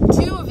Oh,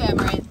 two of them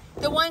are in.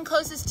 The one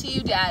closest to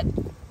you, Dad,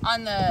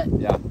 on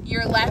the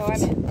your left. Oh,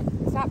 I'm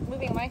in. Stop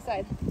moving on my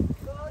side.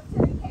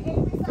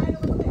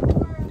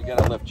 You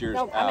gotta lift yours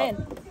No, out. I'm in.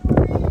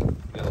 You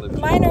gotta lift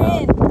Mine yours are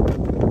out.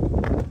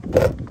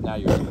 in. Now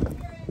you're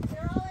in.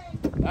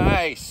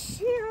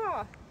 Nice.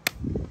 Yeah.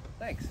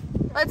 Thanks.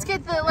 Let's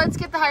get the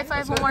high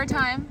five one more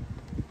time.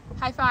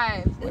 High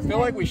five. I feel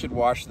like we should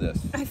wash this.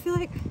 I feel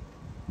like.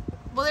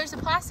 Well, there's a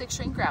plastic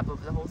shrink wrap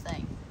over the whole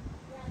thing.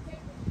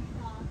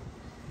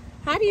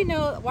 How do you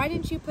know? Why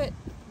didn't you put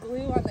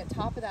glue on the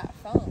top of that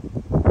phone?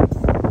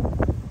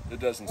 It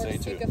doesn't Or say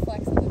to.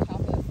 Sikaflex on the top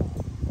of the phone.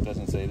 It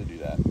doesn't say to do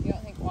that. You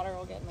don't think water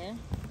will get in there?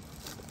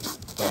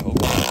 So I hope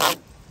not.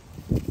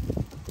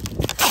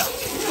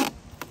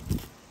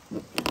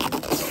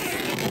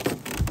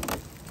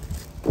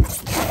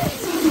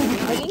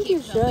 I think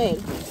you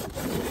should.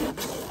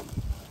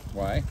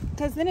 Why?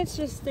 Because then it's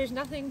just, there's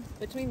nothing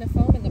between the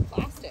foam and the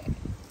plastic.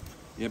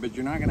 Yeah, but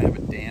you're not gonna have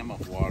a dam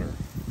of water.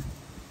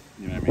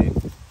 You know what I mean?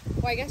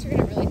 Well, I guess you're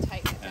going to really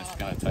tighten it down. It's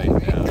gonna tighten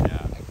down,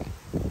 yeah. Okay.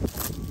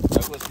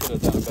 Douglas could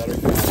have done a better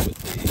job with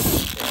the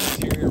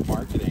interior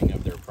marketing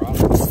of their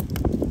products.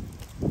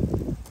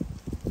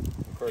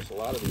 Of course, a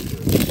lot of these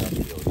are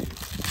industrial use.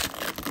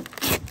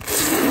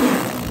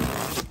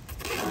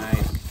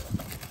 Nice.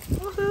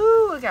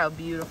 Woohoo! Look how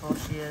beautiful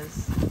she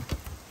is.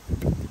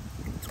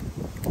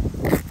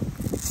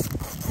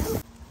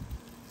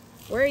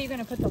 Where are you going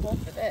to put the hole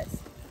for this?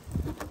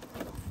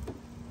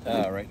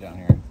 Right down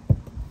here.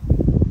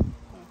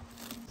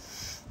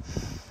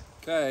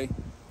 Okay.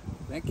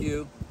 Thank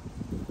you.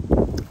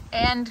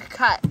 And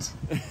cut.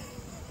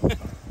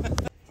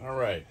 All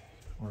right.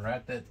 We're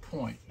at that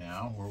point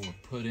now where we're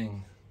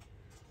putting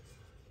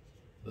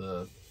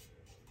the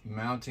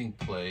mounting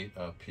plate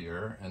up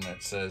here, and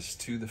that says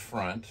to the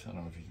front. I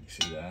don't know if you can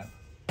see that.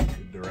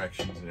 Good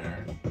directions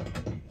there.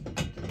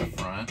 To the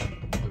front.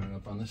 Put it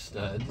up on the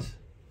studs.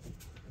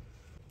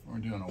 We're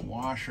doing a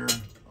washer,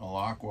 a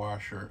lock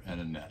washer, and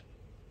a net.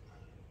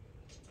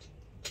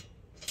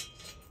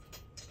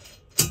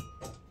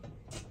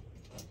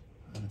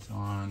 That's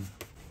on.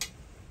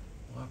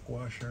 Lock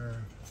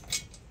washer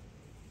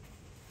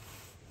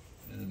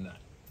and a nut.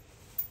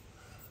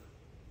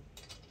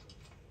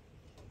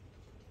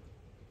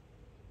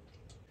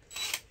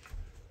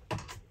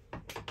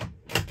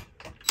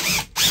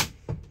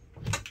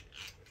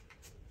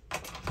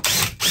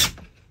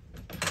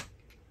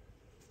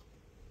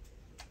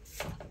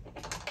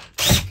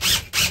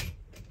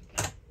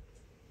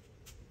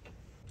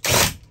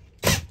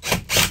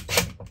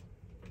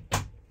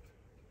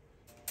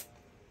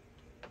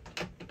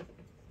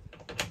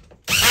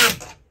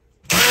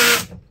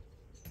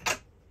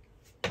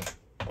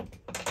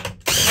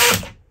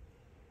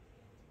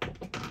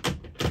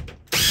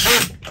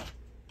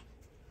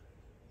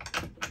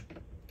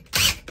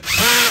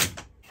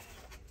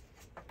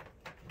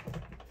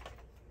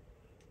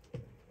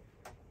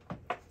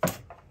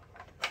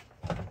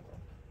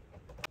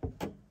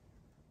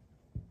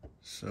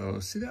 So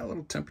see that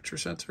little temperature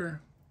sensor?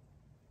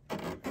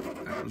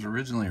 That was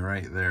originally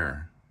right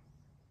there.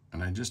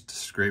 And I just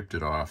scraped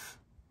it off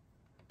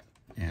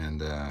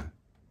and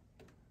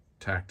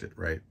tacked it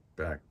right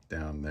back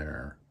down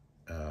there.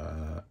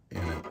 And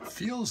it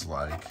feels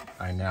like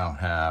I now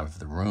have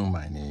the room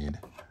I need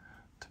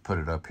to put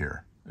it up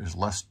here. There's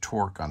less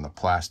torque on the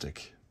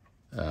plastic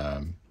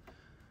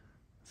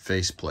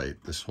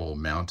faceplate, this whole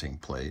mounting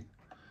plate,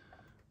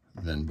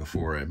 than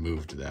before I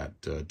moved that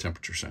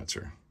temperature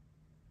sensor.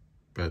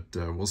 But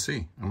we'll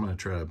see. I'm going to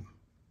try to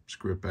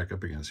screw it back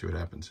up again and see what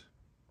happens.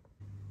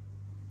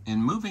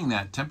 In moving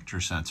that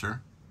temperature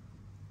sensor,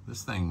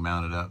 this thing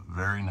mounted up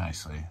very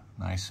nicely,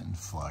 nice and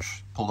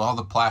flush. Pulled all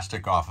the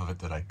plastic off of it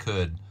that I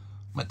could.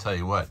 I'm going to tell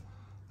you what,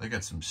 they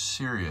got some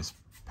serious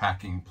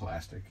packing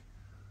plastic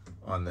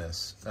on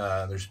this.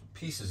 There's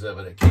pieces of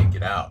it that can't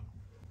get out.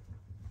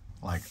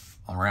 Like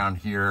around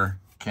here,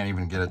 can't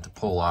even get it to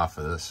pull off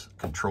of this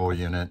control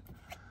unit.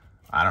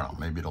 I don't know,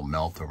 maybe it'll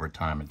melt over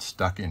time. It's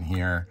stuck in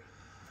here.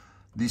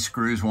 These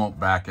screws won't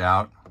back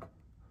out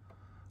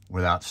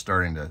without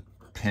starting to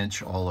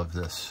pinch all of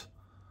this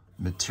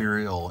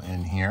material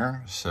in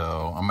here.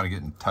 So I'm gonna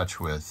get in touch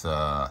with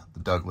the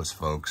Douglas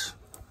folks,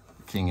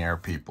 the King Air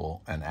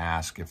people, and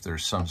ask if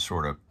there's some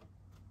sort of,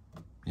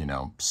 you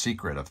know,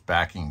 secret of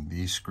backing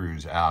these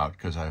screws out,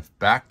 because I've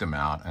backed them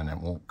out and it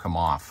won't come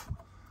off.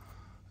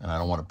 And I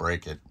don't want to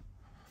break it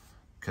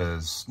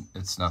because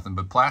it's nothing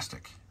but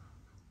plastic.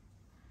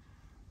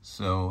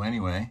 So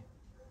anyway,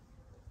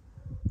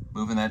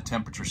 moving that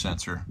temperature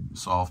sensor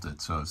solved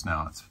it. So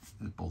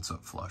it bolts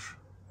up flush,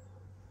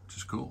 which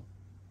is cool.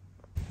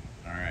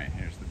 All right,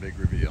 here's the big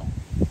reveal.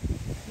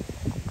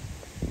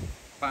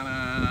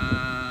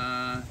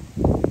 Ta-da!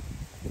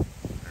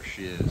 There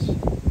she is.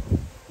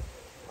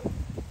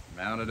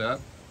 Mounted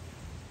up,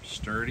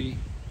 sturdy,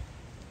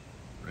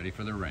 ready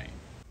for the rain.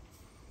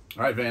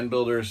 All right, van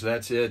builders,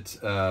 that's it.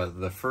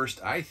 The first,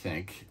 I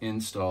think,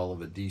 install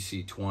of a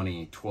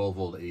DC-20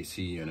 12-volt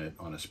AC unit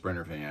on a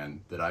Sprinter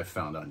van that I've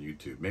found on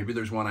YouTube. Maybe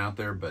there's one out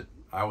there, but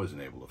I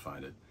wasn't able to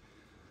find it.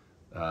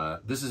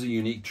 This is a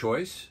unique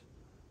choice,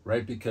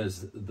 right?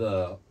 Because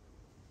the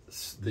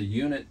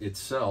unit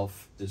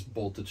itself is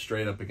bolted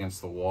straight up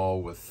against the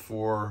wall with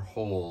 4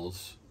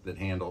 holes that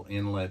handle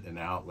inlet and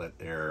outlet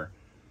air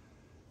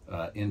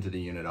into the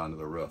unit onto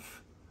the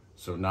roof.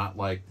 So not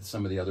like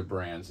some of the other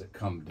brands that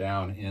come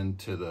down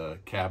into the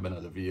cabin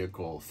of the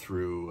vehicle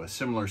through a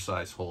similar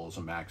size hole as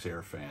a max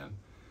air fan.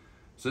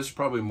 So this is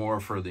probably more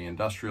for the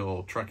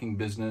industrial trucking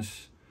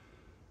business.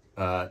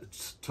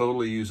 It's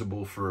totally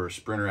usable for a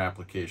Sprinter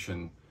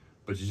application,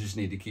 but you just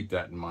need to keep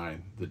that in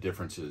mind, the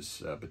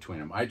differences between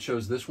them. I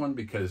chose this one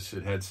because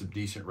it had some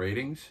decent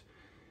ratings,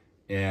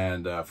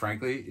 and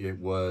frankly, it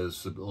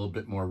was a little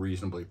bit more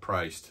reasonably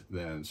priced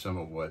than some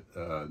of what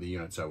the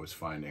units I was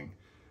finding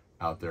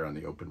out there on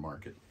the open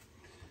market.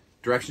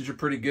 Directions are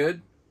pretty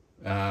good.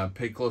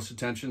 Pay close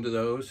attention to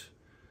those.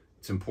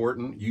 It's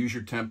important. Use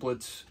your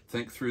templates.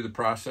 Think through the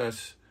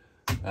process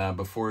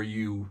before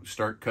you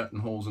start cutting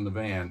holes in the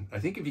van. I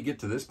think if you get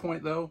to this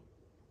point, though,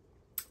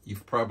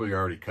 you've probably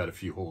already cut a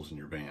few holes in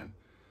your van.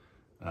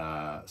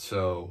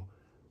 So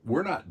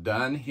we're not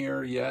done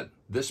here yet.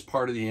 This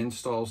part of the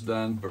install's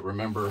done, but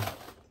remember,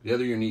 the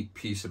other unique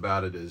piece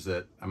about it is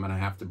that I'm gonna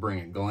have to bring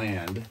a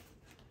gland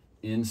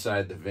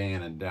inside the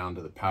van and down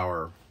to the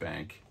power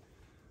bank,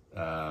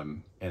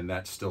 and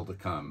that's still to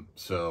come.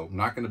 So I'm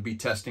not gonna be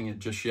testing it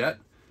just yet.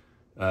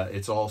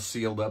 It's all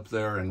sealed up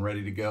there and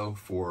ready to go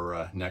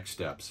for next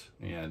steps.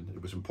 And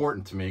it was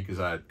important to me because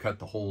I had cut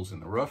the holes in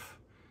the roof,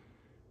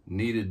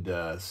 needed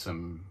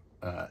some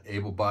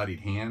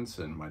able-bodied hands,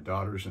 and my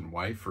daughters and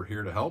wife are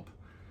here to help.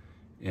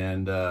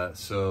 And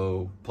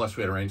so, plus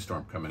we had a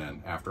rainstorm coming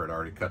in after I'd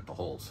already cut the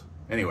holes.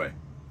 Anyway,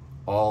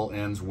 all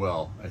ends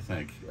well, I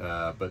think,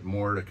 but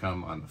more to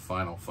come on the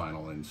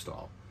final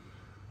install.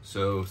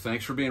 So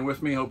thanks for being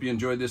with me. Hope you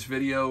enjoyed this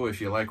video.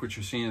 If you like what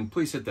you're seeing,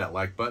 please hit that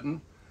like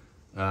button.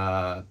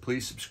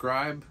 Please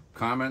subscribe,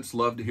 comments,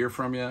 love to hear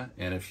from you.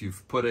 And if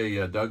you've put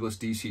a Douglas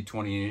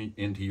DC-20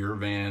 into your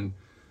van,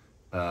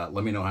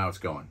 let me know how it's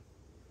going.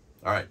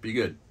 All right, be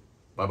good.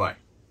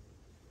 Bye-bye.